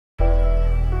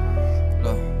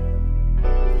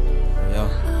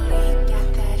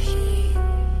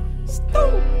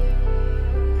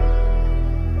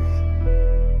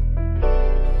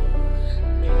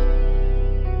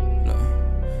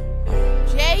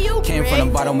you Came from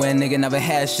the bottom where a nigga never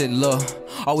had shit, look.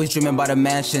 Always dreaming about a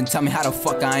mansion. Tell me how the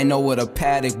fuck I ain't know what a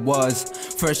paddock was.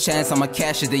 First chance I'ma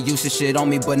cash it. They used to shit on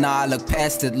me, but now I look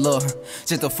past it, look.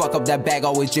 Just to fuck up that bag,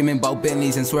 always dreaming about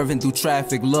Bentleys and swerving through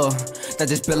traffic, look. That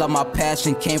just built up my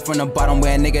passion. Came from the bottom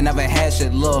where a nigga never had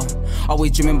shit, look.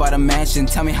 Always dreaming about a mansion.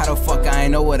 Tell me how the fuck I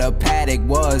ain't know what a paddock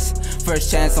was.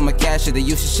 First chance I'ma cash it. They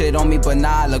used to shit on me, but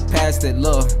now I look past it,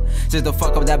 look. Just to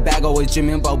fuck up that bag, always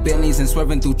dreaming about Bentleys and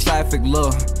swerving through traffic,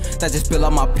 look. That just built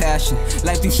up my passion.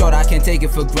 Life too short, I can't take it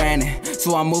for granted.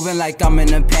 So I'm moving like I'm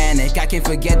in a panic. I can't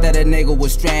forget that a nigga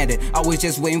was stranded. Always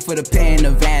just waiting for the pain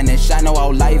to vanish. I know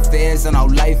how life is, and how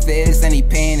life is. Any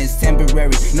pain is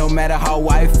temporary. No matter how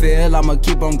I feel, I'ma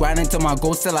keep on grinding till my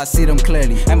goals till I see them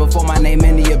clearly. And before my name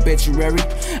in the obituary,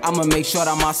 I'ma make sure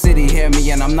that my city hear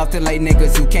me. And I'm nothing like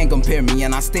niggas who can't compare me.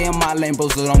 And I stay in my lane, bro,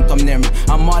 so don't come near me.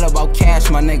 I'm all about cash,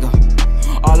 my nigga.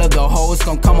 All of the hoes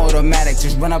gon' come automatic.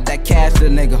 Just run up that cash, the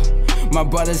nigga. My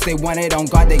brothers, they want it, on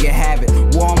God they can have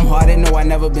it. Warm hearted, no, I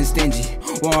never been stingy.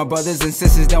 Well, my brothers and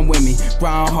sisters done with me.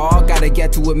 Grind hard, gotta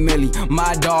get to a milli.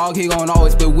 My dog, he gon'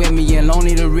 always be with me. And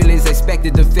only the real is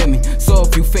expected to fit me. So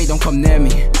if you fake, don't come near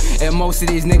me. And most of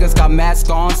these niggas got masks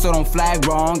on, so don't flag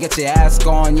wrong, get your ass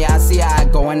gone. Yeah, I see how I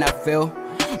go and I feel,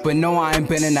 but no, I ain't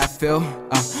been in that feel.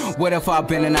 What if I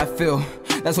been in that feel?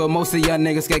 That's where most of young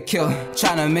niggas get killed.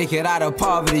 Tryna make it out of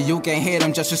poverty, you can't hate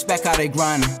them, just respect how they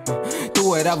grindin'. Do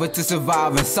whatever to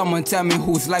survive, and someone tell me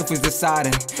whose life is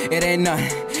decided. It ain't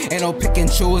nothing, ain't no pick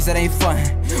and choose, it ain't fun.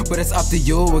 But it's up to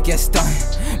you, what gets done.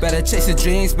 Better chase your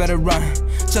dreams, better run.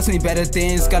 Trust me, better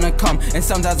things gonna come. And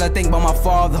sometimes I think about my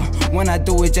father. When I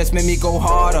do it, just make me go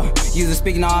harder. Used to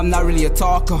speak, now I'm not really a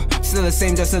talker. Still the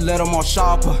same, just a little more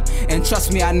sharper. And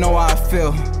trust me, I know how I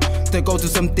feel. To go through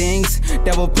some things,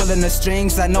 devil pulling the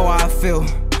strings, I know how I feel.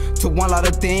 To want a lot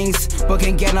of things, but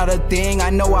can't get another thing, I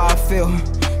know how I feel.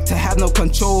 To have no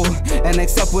control, and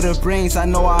accept what it brings, I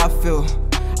know how I feel.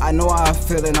 I know how I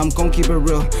feel, and I'm gon' keep it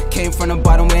real. Came from the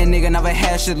bottom where a nigga never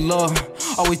had shit, love.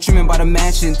 Always dreaming about a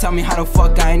mansion. Tell me how the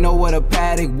fuck I ain't know what a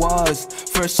paddock was.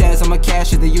 First chance I'ma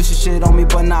cash it. They used to shit on me,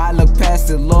 but now I look past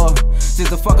it, love. Just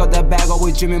to fuck up that bag,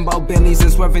 always dreaming about Bentleys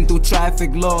and swerving through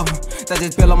traffic, love. That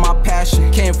just built up my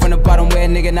passion. Came from the bottom where a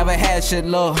nigga never had shit,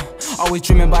 love. Always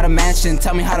dreaming about a mansion.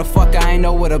 Tell me how the fuck I ain't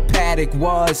know what a paddock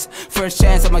was. First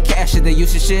chance I'ma cash it. They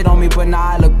used to shit on me, but now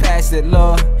I look past it,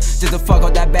 love. Just to fuck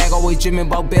up that bag, always dreaming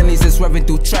about Bentleys and swerving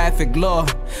through traffic, love.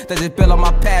 That just built up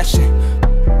my passion.